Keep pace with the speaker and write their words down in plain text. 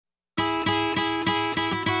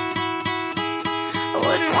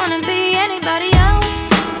wanna be anybody else.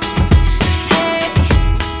 Hey,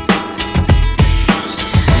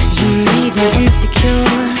 you made me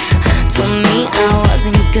insecure, told me I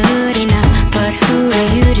wasn't good enough. But who are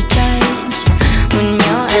you to judge when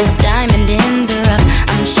you're a diamond in the rough?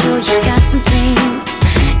 I'm sure you got some things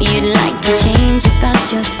you'd like to change about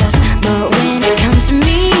yourself, but when it comes to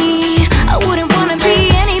me, I wouldn't wanna be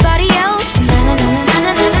anybody else.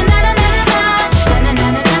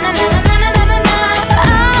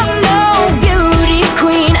 I'm no beauty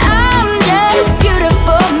queen, I'm just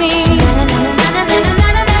beautiful me.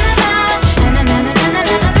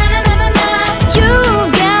 You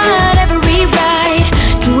got every right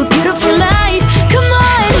to a beautiful life. Come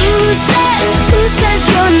on, who says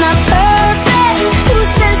you're not perfect? Who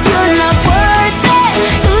says you're not worth it?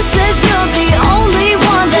 Who says you're the only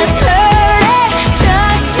one that's hurting?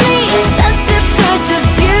 Trust me, that's the price of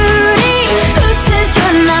beauty. Who says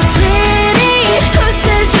you're not pretty? Who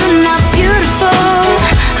says you're not beautiful?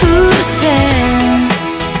 Who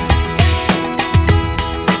says?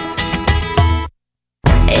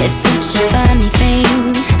 It's such a funny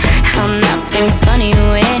thing how nothing's funny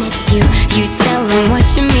when it's you. You tell them what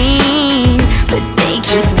you mean, but they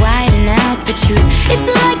keep whiting out the truth. It's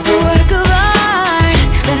like a work of art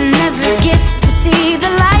that never gets to see the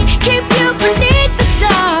light. Keep you beneath the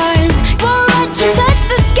stars, won't let you touch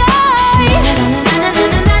the sky.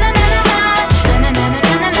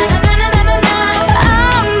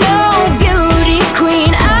 I'm no beauty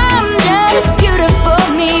queen, I'm just beautiful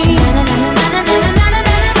me.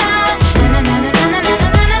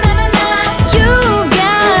 You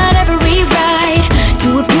got every right to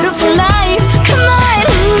a beautiful life. Come on,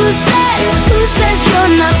 who says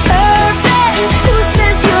you're not perfect? Who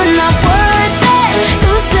says you're not worth it?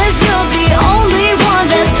 Who says you're the only one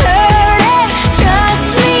that's hurting? Trust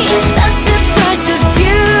me, that's the price of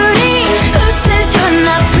beauty. Who says you're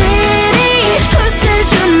not pretty? Who says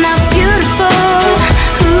you're not beautiful?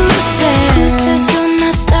 Who says you're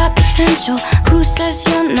not star potential? Who says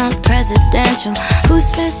you're not presidential? Who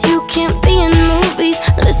says you can't be in movies?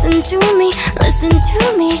 Listen to me, listen to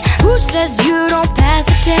me. Who says you don't pass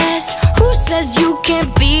the test? Who says you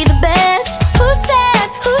can't be the best? Who said,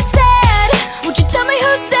 who said? Would you tell me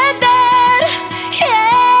who said that?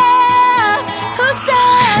 Yeah, who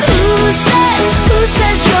says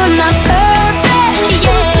you're not perfect?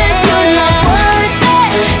 Who says you're not worth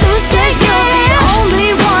it? Who says you're the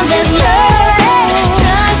only one that's hurting?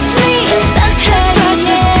 Trust me, that's the price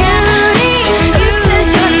of beauty. Who says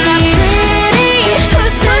you're not pretty? Who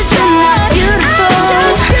says you're not beautiful?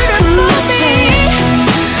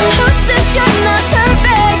 Who says you're not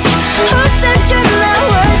perfect? Who says you're not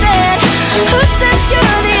worth it? Who says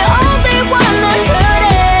you're the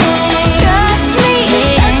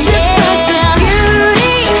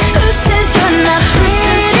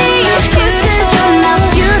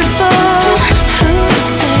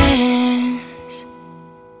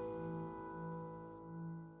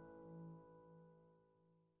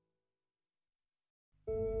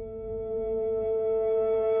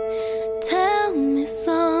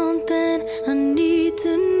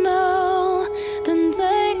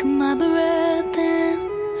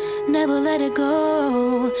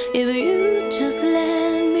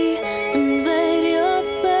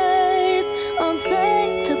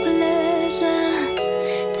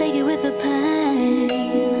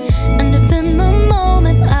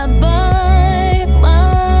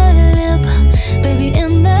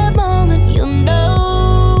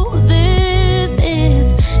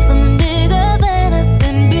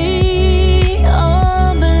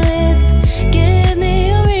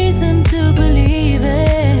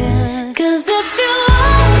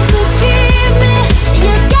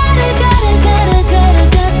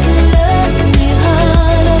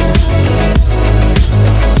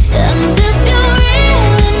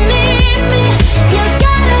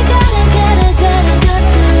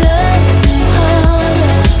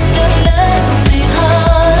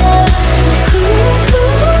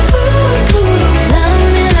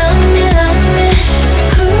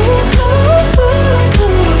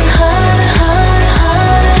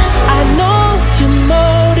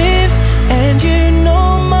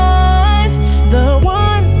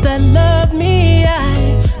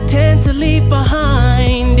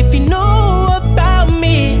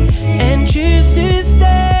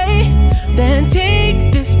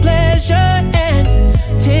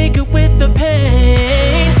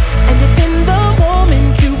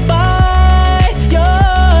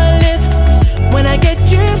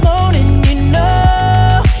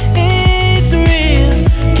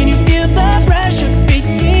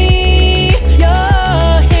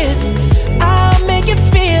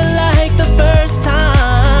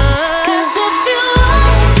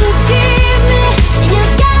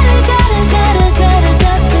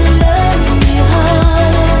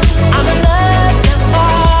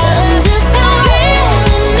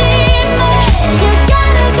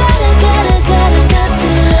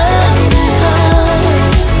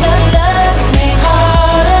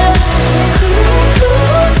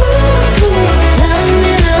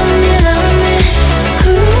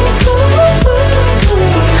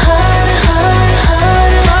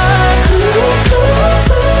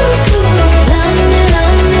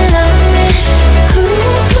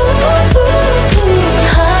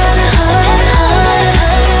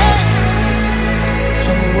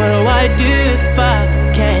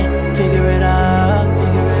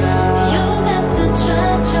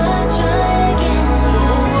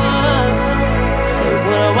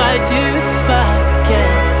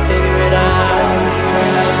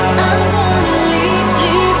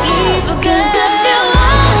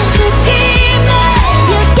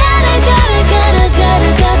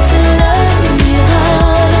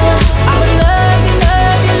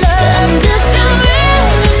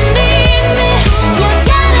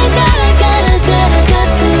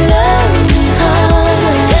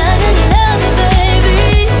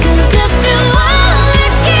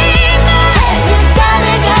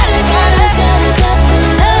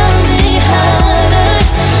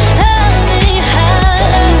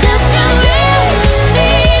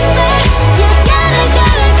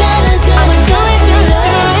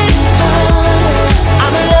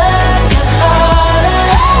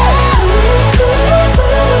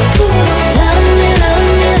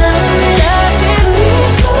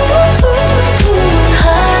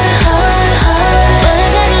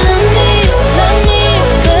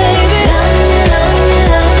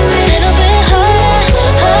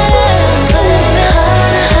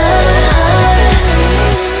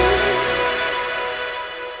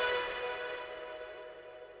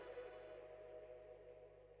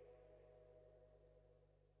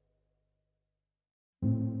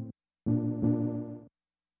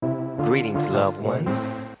Greetings, loved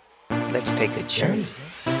ones. Let's take a journey.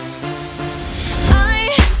 I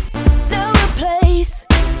know a place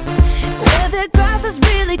where the grass is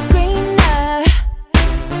really greener,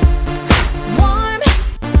 warm,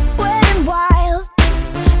 wet and wild.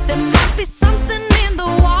 There must be something in the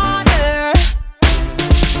water.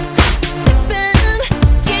 Sipping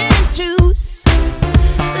gin and juice,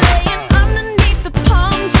 laying underneath the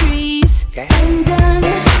palm trees. And the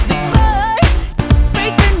birds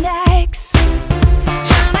break their necks,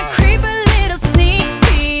 trying to creep a little sneak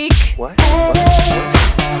peek. What?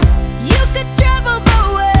 You could travel the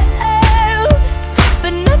world,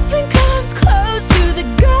 but nothing comes close to the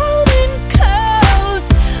Golden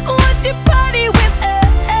Coast. Once you party with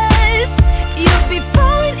us, you'll be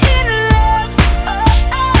falling in love.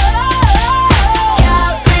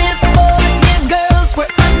 California girls,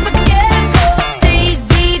 we're unforgettable.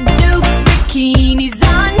 Daisy Dukes, bikinis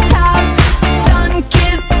on top,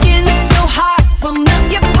 sun-kissed skin so hot, we'll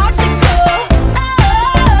melt your popsicle.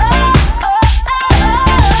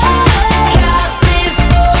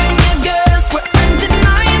 California girls, we're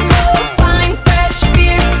undeniable. Fine, fresh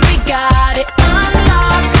beers, we got it on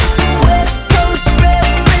lock. West Coast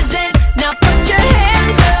represent, now put your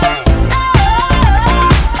hands up.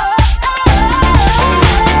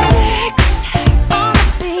 Sex on the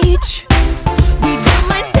beach, we don't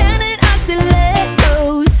mind standing on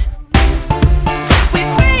stilettos. We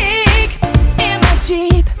freak in my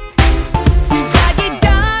Jeep, Snoop Doggy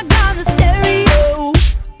Dogg on the stereo.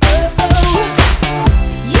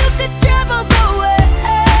 You could travel the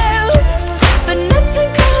world, but nothing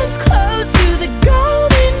comes close to the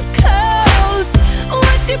Golden Coast.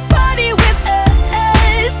 Once you party with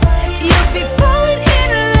us, you'll be falling in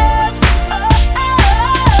love.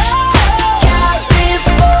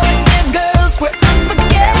 California girls, we're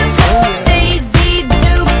unforgettable. Daisy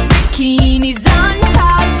Dukes, bikinis on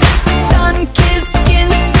top, sun-kissed skin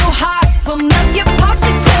so hot, we'll melt your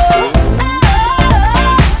popsicle.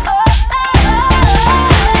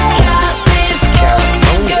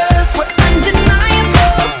 California girls, we're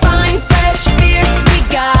undeniable. Fine, fresh beers, we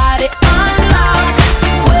got it on lock.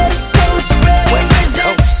 West Coast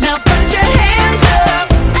represent, now put your hands up.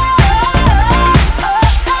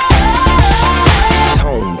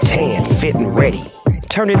 Tone, tan, fit and ready.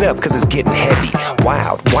 Turn it up cause it's getting heavy.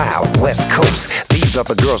 Wild, wild, West Coast. These are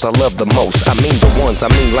the girls I love the most. I mean the ones, I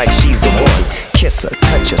mean like she's the one. Kiss her,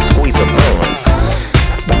 touch her, squeeze her buns.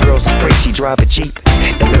 The girl's afraid she drive a Jeep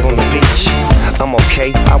and live on the beach. I'm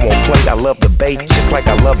okay, I won't play, I love the bay, just like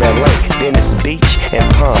I love LA, Venice Beach and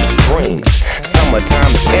Palm Springs.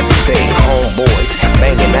 Summertime is everything, homeboys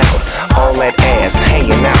banging out, all that ass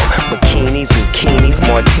hanging out. Bikinis, zucchinis,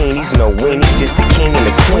 martinis, no weenies, just the king and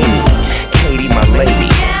the queenie. Katie, my lady,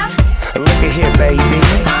 look at here, baby.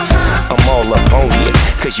 I'm all up on you,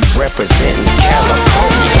 cause you representin'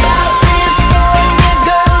 California. California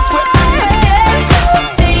girls, we're unforgettable.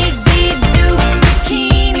 Daisy Dukes,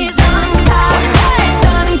 bikinis on top,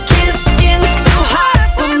 sun-kissed skin so hot,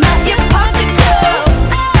 we'll melt your popsicle.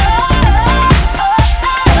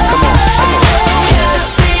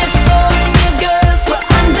 California girls, we're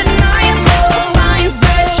undeniable. Fine,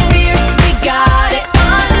 fresh beers, we got it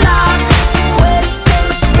on lock. West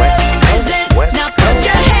Coast represent, now put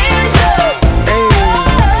your hands up.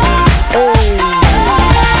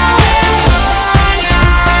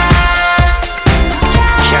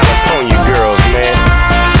 California girls, man.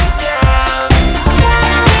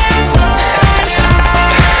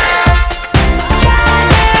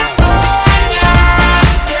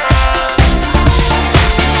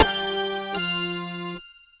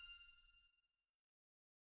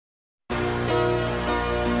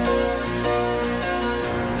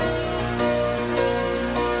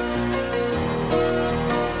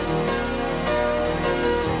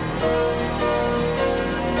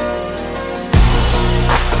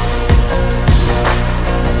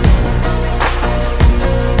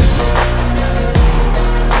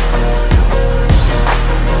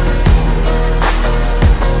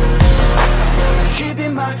 She be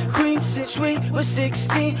my queen since we were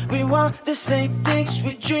 16. We want the same things,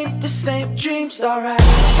 we dream the same dreams. Alright,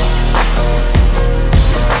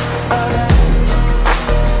 alright.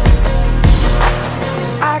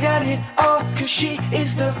 I got it all, cause she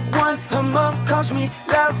is the one. Her mom calls me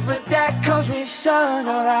love, but dad calls me son.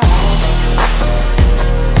 Alright,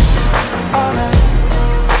 alright.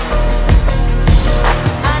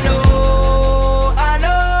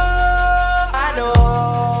 I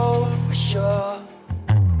know for sure.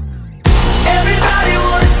 Everybody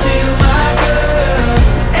wanna steal my girl.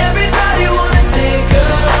 Everybody wanna take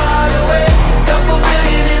her all away. Couple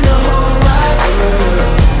billion in the whole wide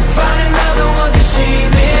world. Find another one 'cause she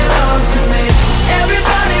belongs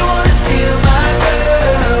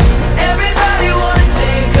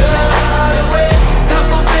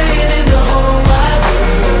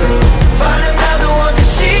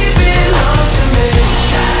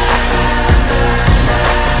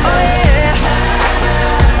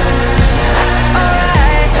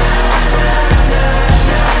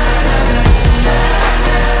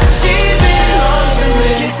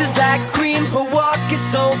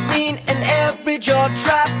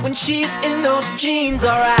in those jeans,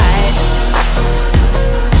 alright.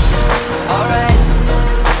 Alright.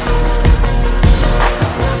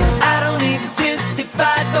 I don't exist if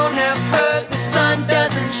I don't have her. The sun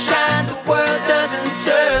doesn't shine, the world doesn't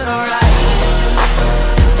turn, alright.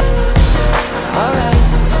 Alright.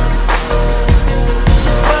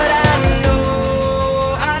 But I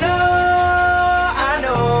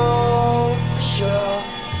know for sure.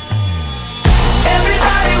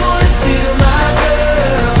 Everybody wanna steal my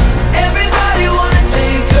girl. Everybody wanna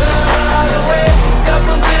take her heart away.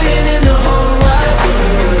 Couple billion in the whole wide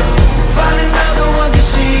world. Find another one 'cause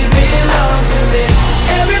she belongs to me.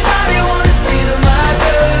 Everybody wanna steal my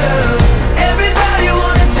girl. Everybody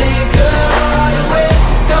wanna take her heart away.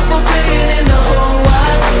 Couple billion in the whole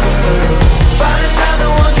wide world. Find another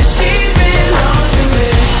one 'cause she belongs to me.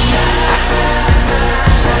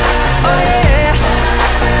 Oh yeah.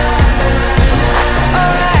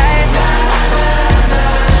 Alright.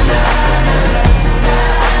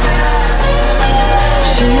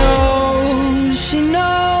 She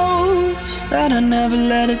knows that I never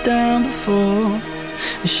let her down before.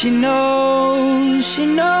 She knows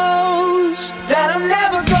that I'm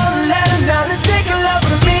never gonna let another take a love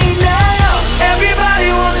from me now. Everybody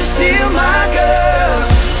wants to steal my girl.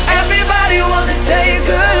 Everybody wants to take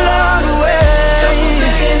her love away. Couple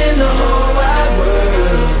billion in the whole wide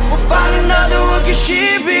world. We'll find another one 'cause she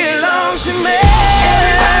belongs to me.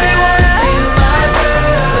 Everybody wants to steal my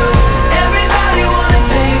girl. Everybody wanna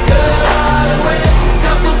take her heart away.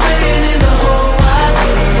 Couple billion in the whole wide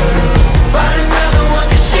world. Find another one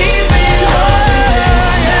 'cause she belongs to me.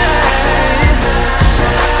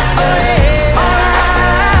 Oh yeah. Alright,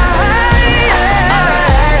 yeah.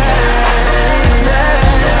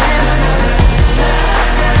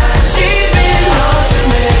 She belongs to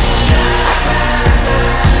me.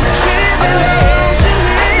 She belongs to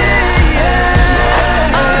me, yeah.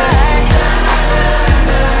 Alright.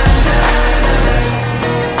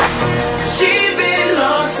 She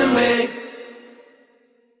belongs to me.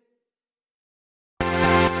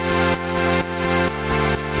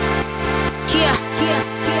 Yeah.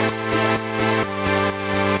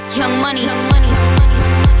 Young Money,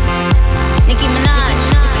 Nicki Minaj,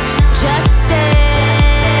 Justin.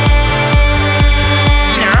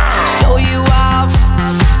 Show you off.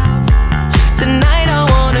 Tonight I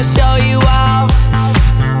wanna show you off.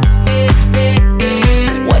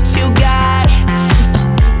 What you got?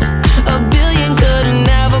 A billion could've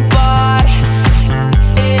never bought.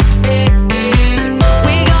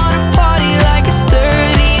 We gonna party like it's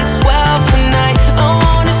 30 and 12 tonight. I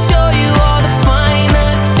wanna show you all the finer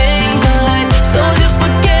things in life. So just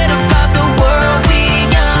forget about the world, we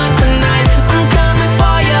young tonight. I'm coming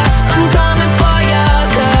for ya, I'm coming for ya.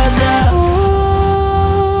 'Cause all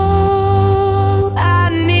I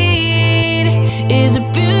need is a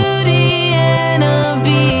beauty and a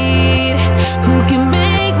beat who can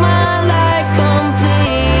make my life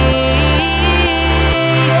complete.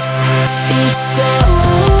 It's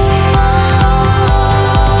all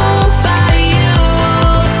about you.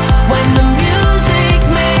 When the music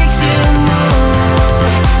makes you move,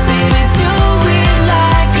 baby, do it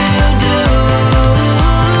like you do.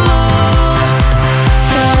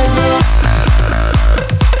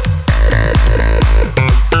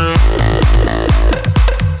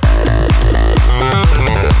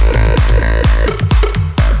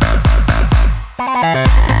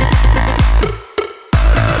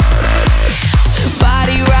 'Cause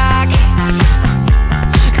body rock,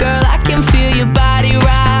 girl, I can feel your body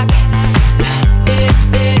rock.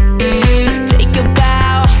 Take a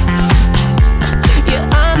bow, you're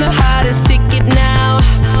on the hottest ticket now.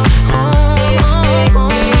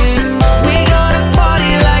 We gonna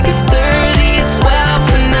party like it's 30 and 12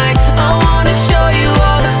 tonight. I wanna show you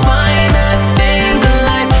all the finer things in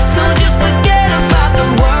life. So just forget about the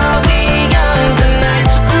world, we young tonight.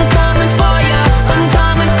 I'm coming for ya, I'm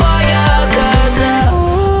coming for ya. 'Cause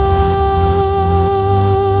all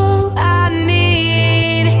I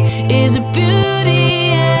need is a beauty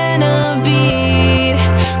and a beat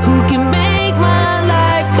who can make my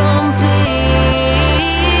life complete.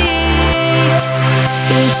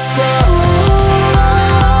 It's all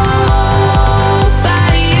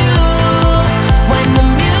about you. When the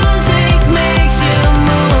music makes you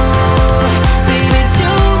move, baby,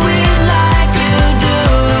 do it like you do.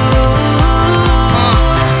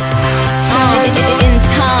 In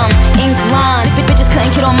time, ink line. Bitches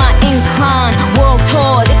couldn't get on my incline. World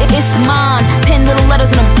tours, it's mine. 10 little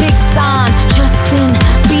letters and a big sign. Justin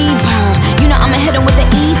Bieber, you know I'ma hit him with the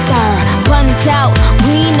ether. Buns out,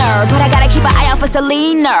 wiener, but I gotta keep an eye out for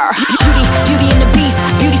Selena. Beauty and the Beast,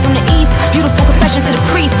 beauty from the east. Beautiful confessions to the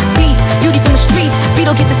priest. Beast, beauty from the streets.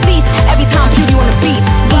 Beetle get deceased every time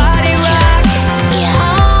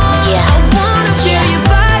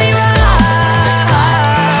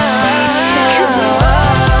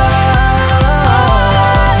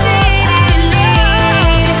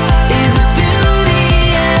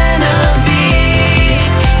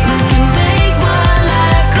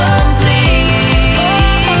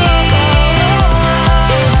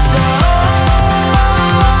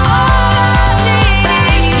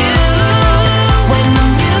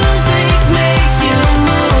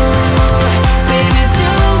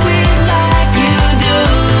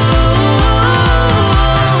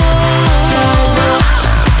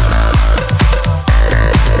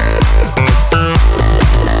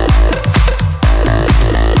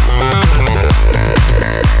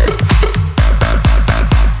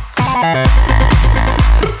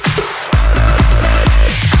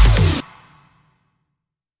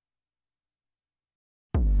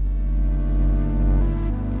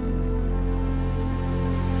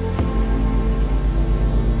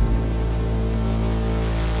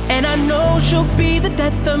she'll be the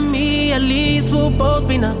death of me, at least we'll both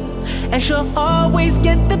be numb. And she'll always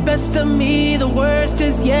get the best of me, the worst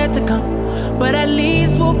is yet to come. But at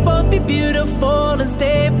least we'll both be beautiful and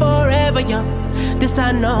stay forever young. This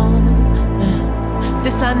I know,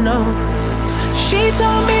 this I know. She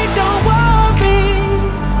told me don't worry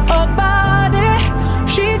about it.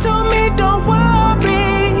 She told me don't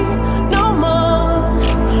worry no more.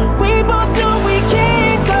 We both know we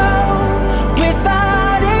can't go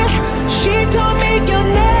without it. She told me you'll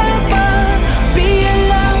never be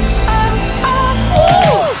alone.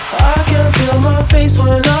 I can feel my face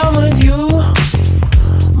when I'm with you,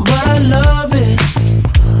 but I love it,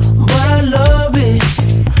 but I love it.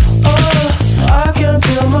 Oh, I can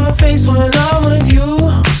feel my face when I'm with you,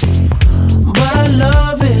 but I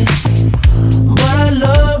love it, but I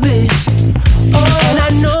love it. Oh, and I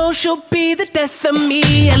know she'll be the death of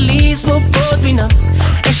me, at least we'll both be numb.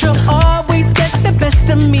 And she'll always get the best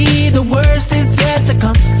of me, the worst is yet to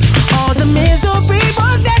come. All the misery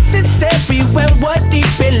was necessary when we're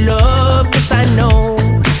deep in love. Yes, I know,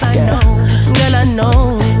 yes, I know, girl, I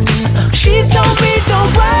know. She told me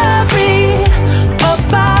don't worry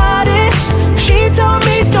about it. She told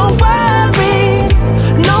me don't worry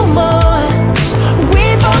no more. We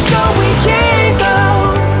both know we can't go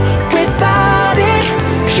without it.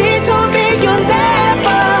 She told me you'll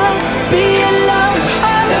never be alone.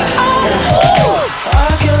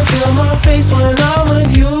 I can feel my face when I'm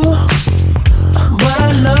with you, but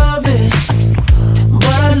I love it,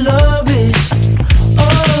 but I love it.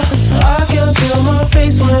 Oh, I can feel my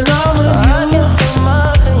face when I'm with you,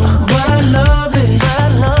 but I love it, but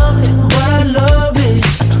I love it.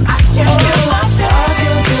 I can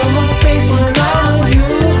feel my face when I'm with you,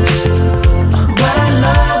 but I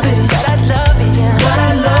love it, but I love it, but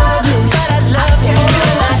I love it. I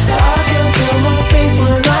can feel my face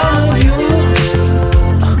when I'm with you,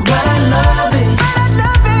 but I love it,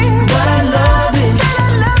 but I love it.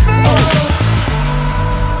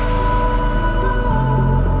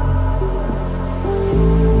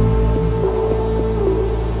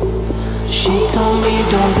 She told me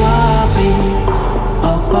don't worry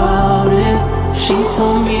about it. She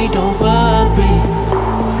told me don't worry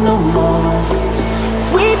no more.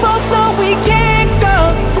 We both know we can't go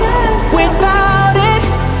without it.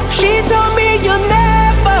 She told me you'll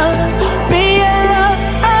never be alone.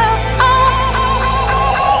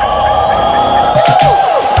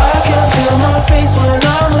 I can feel my face when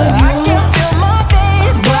I'm with you,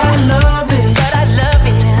 but I love it, but I love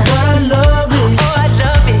it, but I love it. Oh, I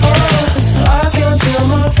love it. I can feel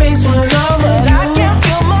my face when I'm with you,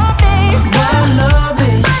 but I love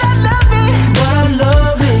it, but I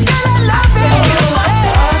love it. I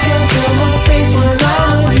can feel my face when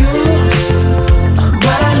I'm with you,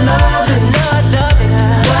 but I love it,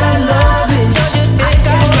 but I love it. I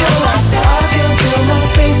can feel my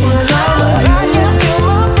face when I'm with you,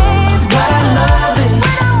 but I love it,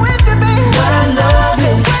 but I love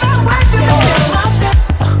it.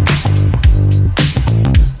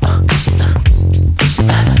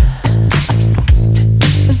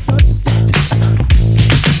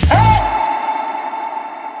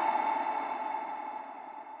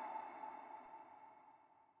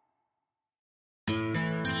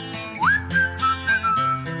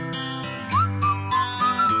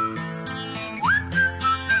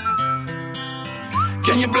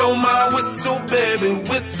 Can you blow my whistle,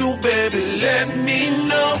 baby, let me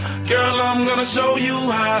know. Girl, I'm gonna show you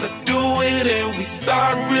how to do it, and we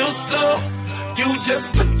start real slow. You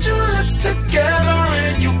just put your lips together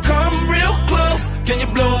and you come real close. Can you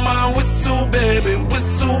blow my whistle, baby,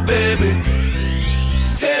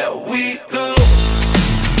 here we go.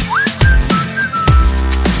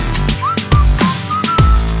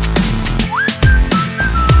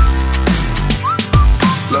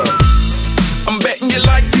 Look, I'm betting you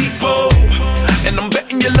like people, and I'm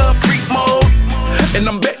betting you love freak mode, and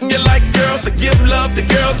I'm betting you like girls to give love to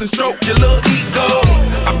girls and stroke your little ego.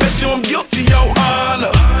 I bet you I'm guilty, your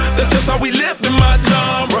honor. That's just how we live in my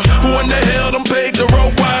genre. Who in the hell done paved the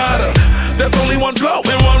road wider? There's only one flow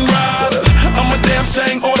and one rider. I'm a damn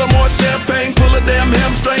shame, order more champagne, pull a damn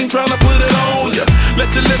hamstring, tryna put it on ya.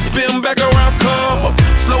 Let your lips spin back around, come up.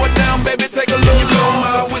 Slow it down, baby, take a look. Blow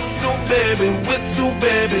my whistle, baby,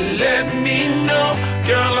 let me know.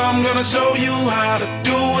 Girl, I'm gonna show you how to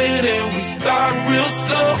do it, and we start real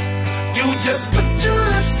slow. You just put your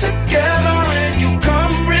lips together and you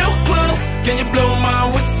come real close. Can you blow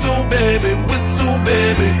my whistle, baby,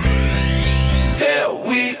 here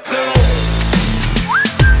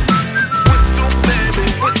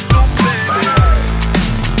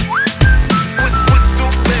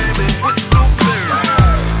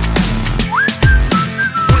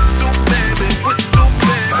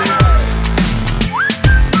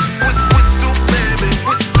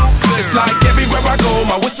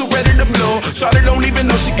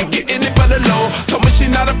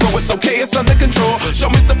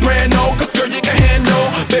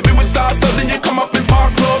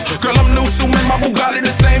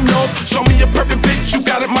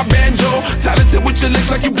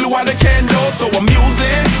by the candle, so I'm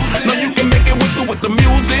using. Know you can make it whistle with the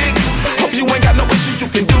music. Hope you ain't got no issues, you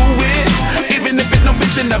can do it. Even if it no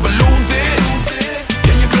bitch, you never lose it.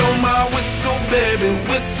 Can you blow my whistle, baby,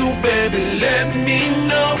 let me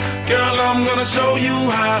know. Girl, I'm gonna show you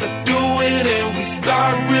how to do it, and we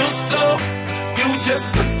start real slow. You just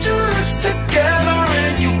put your lips together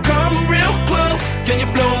and you come real close. Can you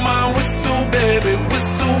blow my whistle, baby,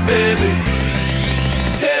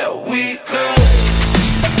 here we go.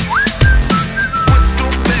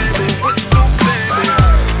 Whistle, baby, whistle, baby.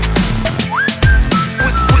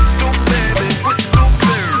 Whistle, baby, whistle,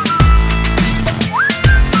 baby.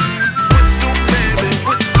 Whistle, baby,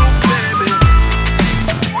 whistle, baby.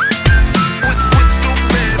 Whistle,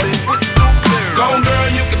 baby, whistle, baby. Go on, girl,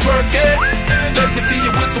 you can twerk it. Let me see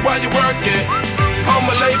you whistle while you work it.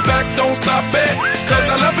 I'ma lay back, don't stop it. Cause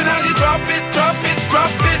I love it how you drop it, drop it,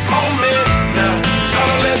 drop it on me. Now,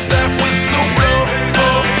 tryna let that whistle blow.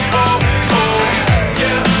 Oh, oh, oh.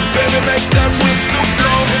 Yeah, baby, make that whistle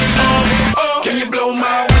blow. Oh, oh. Can you blow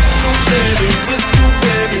my whistle, baby? Whistle,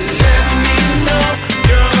 baby, let me know.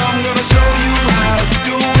 Girl, I'm gonna show you how to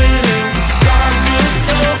do it, and we start real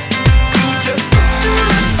slow. You just put your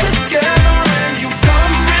lips together and you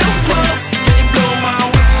come real close. Can you blow my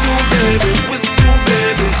whistle, baby? Whistle,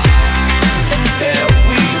 baby. Here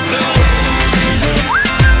we go.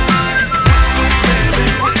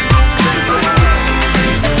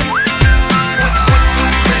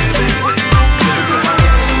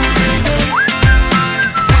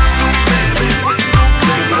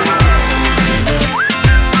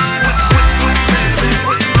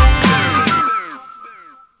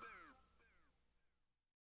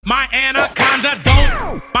 My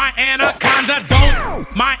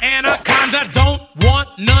anaconda don't want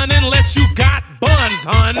none unless you got buns,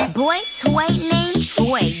 hun. Boy toy named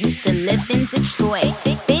Troy used to live in Detroit.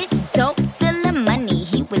 Big dope dealing money,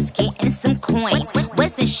 he was getting some coins.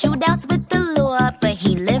 Was in shootouts with the law, but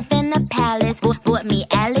he lived in a palace. Bought me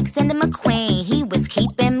Alexander McQueen, he was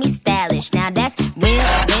keeping me stylish. Now that's real.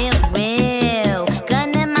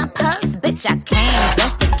 Gun in my purse, bitch, I came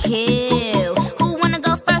just to kill. Who wanna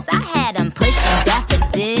go first? I had him pushing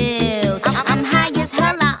daffodils. I'm high as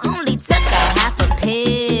hell, I only took a half a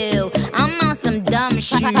pill. I'm on some dumb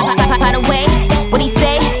shit. By the way, what he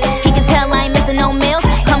say? He can tell I ain't missing no meals.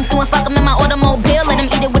 Come through and fuck him in my automobile. Let him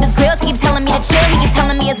eat it with his grills. He keep telling me to chill. He keep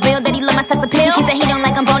telling me it's real that he love my sex appeal. He said he don't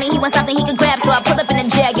like I'm bony, he wants something he can grab. So I pull up in a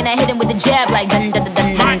jag and I hit him with the jab like dun dun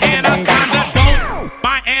dun dun dun dun dun dun.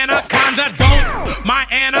 My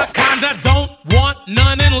anaconda don't want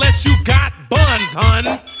none unless you got buns, hun.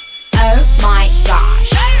 Oh my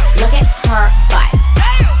gosh, look at her butt.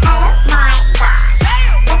 Oh my gosh,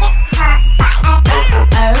 look at her butt.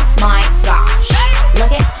 Oh my gosh,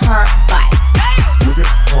 look at her butt.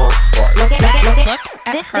 Look at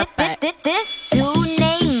her butt. This dude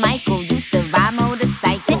named Michael used to ride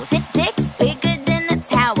motorcycles. Dick bigger than a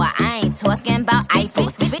tower, I ain't talking about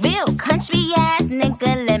Eiffels. Real country ass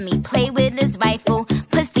nigga, let me play with his rifle.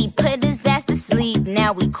 Pussy put his ass to sleep,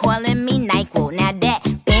 now we calling me NyQuil. Now that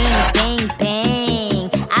bang, bang, bang,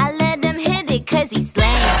 I let him hit it cause he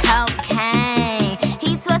slang cocaine.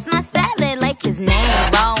 He twists my salad like his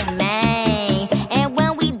name Romaine. And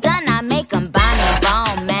when we done, I make him buy me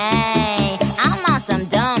Romaine. I'm on some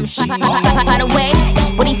dumb shit. By the way,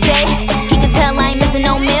 what he say? He can tell I ain't missing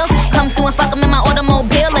no meals. Come through and fuck him in my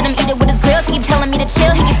automobile. Let him eat it with his grills. He keep telling me to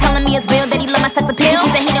chill. He keep telling me it's real that he love my sex appeal. He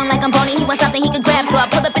said he don't like I'm bony, he wants something he can grab. So I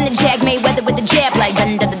pull up in the jag, Mayweather with the jab like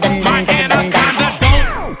dun dun dun dun dun dun dun.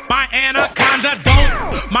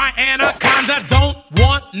 My anaconda don't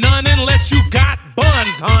want none unless you got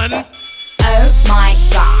buns, hun. Oh my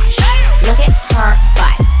gosh, look at her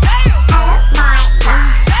butt. Oh my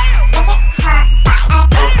gosh, look at her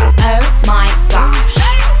butt. Oh my gosh,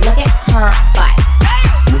 look at her butt.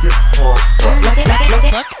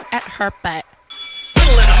 Look at her butt.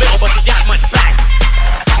 Little in the middle, but you got much back.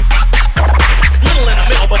 Little in the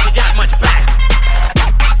middle, but you got much back.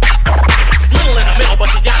 Little in the middle,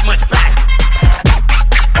 but you got much back.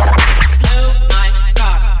 Oh my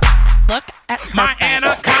God. Look at her My butt.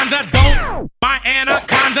 anaconda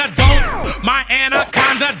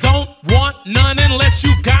don't want none unless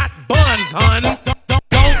you got buns, hun.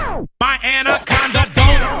 My anaconda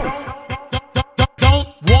don't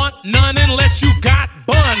want none unless you got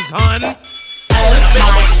buns, hun. Oh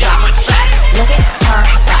my gosh, look at her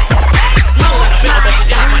butt. Oh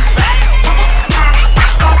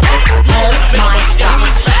my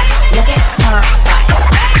gosh, look at her butt.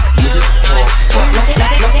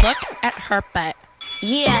 Look at her butt.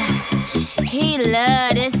 Yeah, he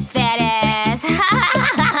love this fat ass.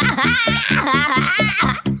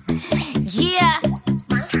 Yeah.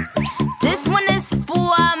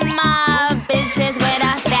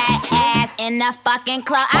 in the fucking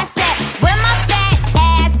club. I said, where my fat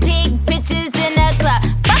ass big bitches in the club?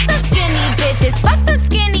 Fuck the skinny bitches, fuck the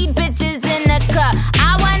skinny bitches in the club.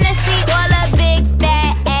 I wanna see all the big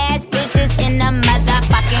fat ass bitches in the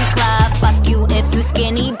motherfucking club. Fuck you if you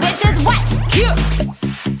skinny bitches. What? Cute.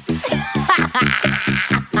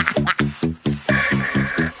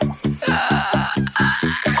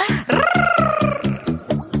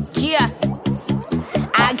 Yeah.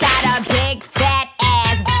 I got a big fat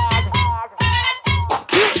ass.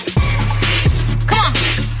 Come on.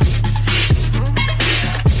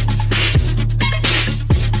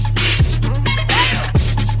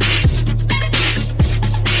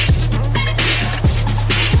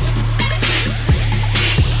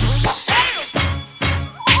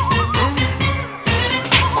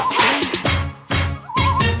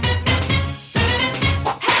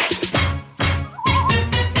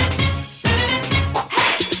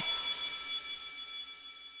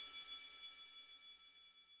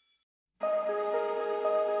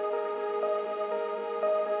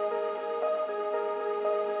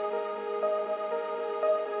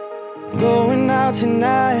 Going out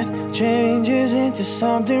tonight changes into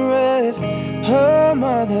something red. Her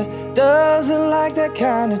mother doesn't like that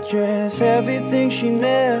kind of dress. Everything she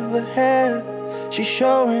never had, she's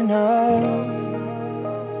showing off.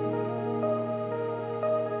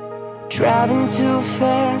 Driving too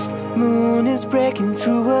fast, moon is breaking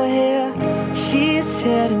through her hair. She's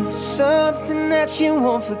heading for something that she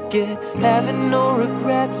won't forget. Having no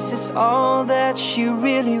regrets is all that she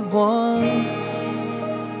really wants.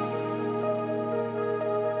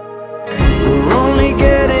 We're only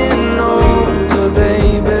getting older,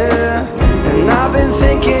 baby, and I've been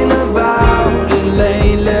thinking about it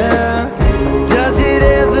lately. Does it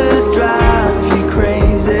ever drive you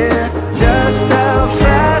crazy? Just how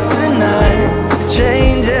fast the night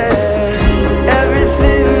changes.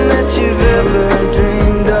 Everything that you've ever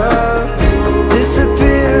dreamed of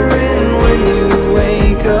disappearing when you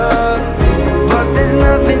wake up. But there's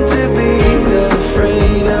nothing to be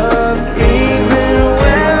afraid of. Even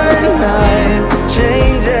when the night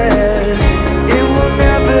changes, it will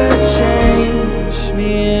never change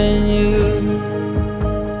me and you.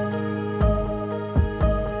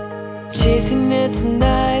 Chasing it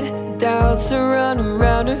tonight, doubts are running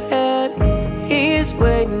round her head. He's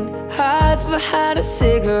waiting, hides behind a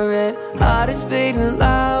cigarette. Heart is beating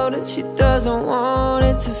loud and she doesn't want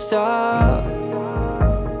it to stop.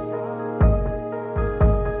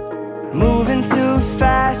 Moving too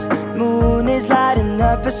fast, moon is lighting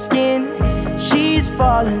up her skin. She's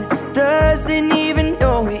falling, doesn't even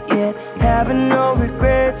know it yet. Having no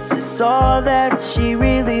regrets is all that she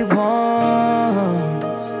really wants.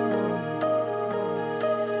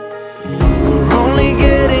 We're only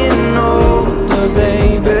getting older,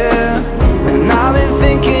 baby, and I've been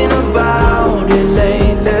thinking about it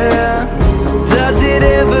lately. Does it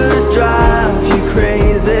ever drive you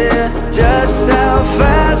crazy? Just how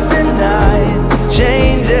fast the night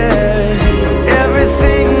changes.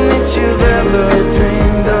 Everything that you've ever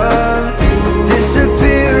dreamed of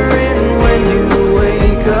disappearing when you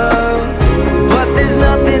wake up. But there's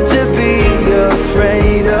nothing to be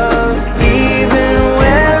afraid of. Even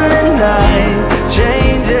when the night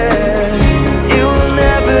changes, it will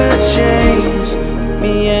never change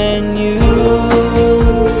me and you.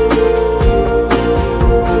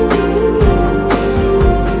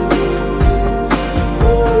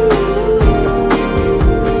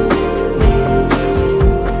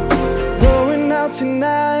 Going out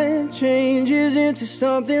tonight changes into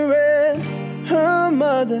something red. Her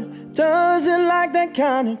mother doesn't like that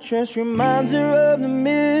kind of dress. Reminds her of the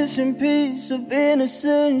missing piece of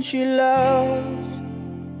innocence she lost.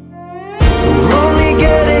 We're only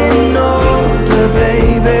getting older,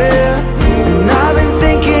 baby, and I've been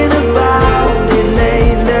thinking about it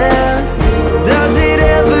lately. Does it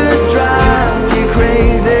ever drive you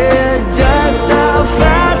crazy? Just how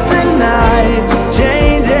fast the night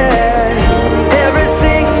changes.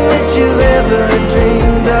 Everything that you've ever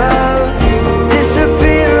dreamed of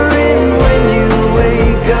disappearing when you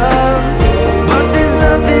wake up. But there's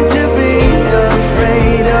nothing to be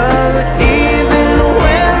afraid of. Even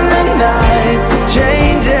when the night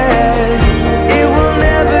changes, it will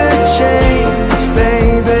never change,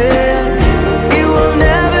 baby. It will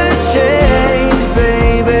never change,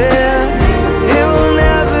 baby. It will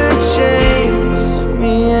never change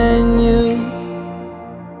me and you.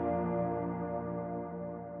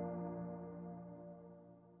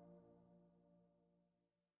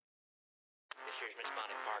 This year's Miss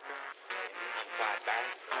Bonnie Parker. I'm Clyde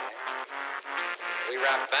Barrett. We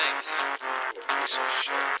rob banks. Piece of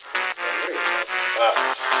shit.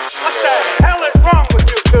 What the hell is wrong with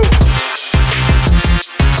you two?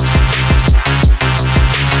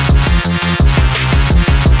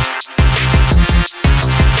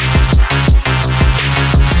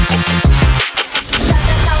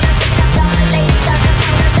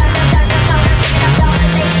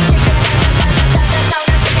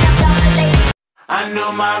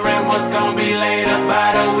 knew my rent was gonna be late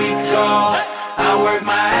about a week ago. I worked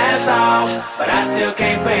my ass off, but I still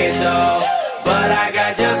can't pay it though. But I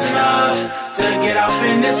got just enough to get off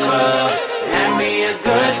in this club and have me a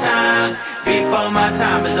good time before my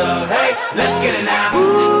time is up. Hey, let's get it now.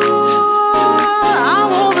 Ooh, I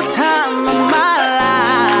want the time of my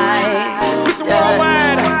life. Listen,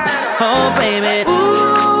 worldwide. Oh, baby.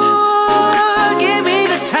 Ooh, give me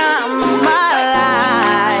the time of my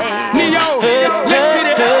life. Neo, let's get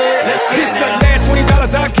it. This is the last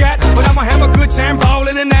 $20 I got, but I'ma have a good time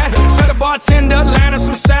ballin' in that. Tell the bartender, line up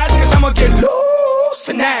some sides, cause I'ma get loose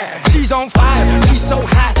tonight. She's on fire, she's so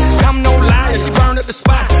hot, I'm no liar, she burned up the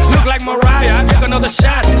spot. Look like Mariah, I took another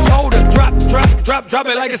shot. Just hold her, drop, drop, drop, drop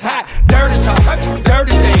it like it's hot. Dirty talk,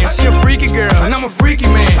 dirty dance. She a freaky girl, and I'm a freaky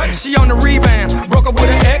man. She on the rebound, broke up with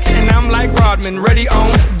an ex, and I'm like Rodman, ready on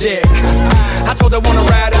deck. I told her wanna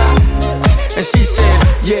ride out, and she said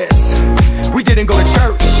yes. We didn't go to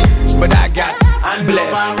church, but I got blessed. I knew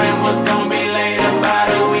my rent was gonna be late about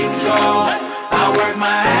a week ago. I worked my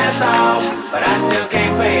ass off, but I still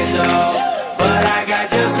can't pay it though. But I got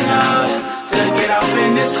just enough to get off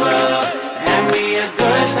in this club and have me a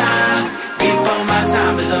good time before my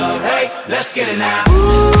time is up. Hey, let's get it now.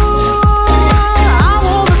 Ooh, I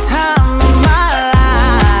want the time of my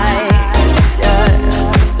life.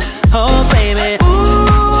 Yeah. Oh, baby.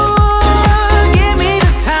 Ooh, give me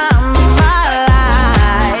the time of my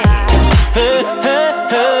life.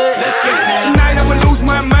 Let's get it now. Tonight I'ma lose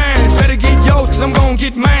my mind. Better get yours, cause I'm gon'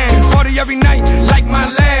 get mine. Party every night like my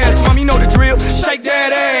last. Mom, you know the drill. Shake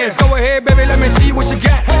that ass. Go ahead, baby, let me see what you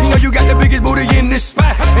got. You know you got the biggest booty in this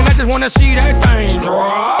spot, and I just wanna see that thing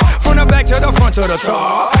drop. From the back to the front to the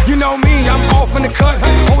top. You know me, I'm off in the cut.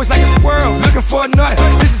 Always like a squirrel, looking for a nut.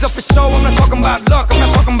 This is up for show, I'm not talking about luck. I'm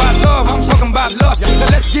not talking about love, I'm talking about lust. Now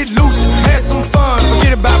let's get loose, have some fun.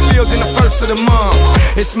 Forget about bills in the first of the month.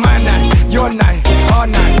 It's my night, your night, our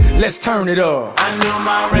night. Let's turn it up. I knew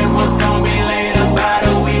my rent was gonna be late about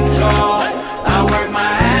a week ago. I worked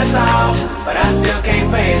my ass off, but I still can't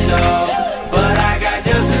pay it though. But I got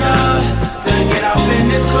just enough to get off in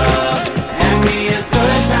this club and have me a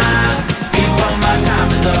good time before my time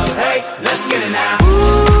is up. Hey, let's get it now.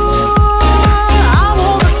 Ooh, I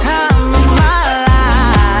want the time of my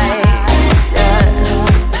life.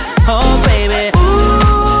 Yeah. Oh, baby.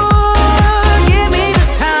 Ooh, give me the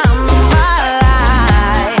time of my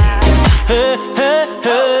life.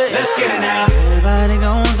 Let's get it now. Everybody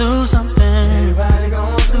gon' do something. Everybody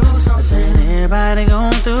gon' do something. Everybody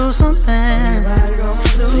gon' do something.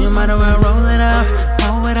 So you might as well roll it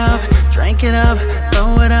up, drink it up,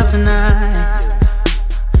 throw it up tonight.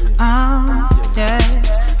 Oh, yeah.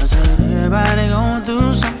 I said everybody gon'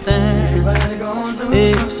 do something. Everybody gon' do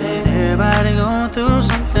something. Said everybody gon' do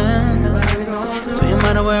something. So you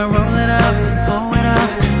might as well roll it up,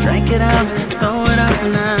 drink it up, throw it up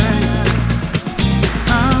tonight.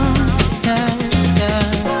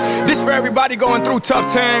 This for everybody going through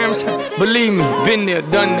tough times. Believe me, been there,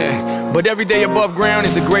 done that. But every day above ground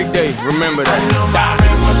is a great day. Remember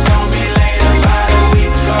that.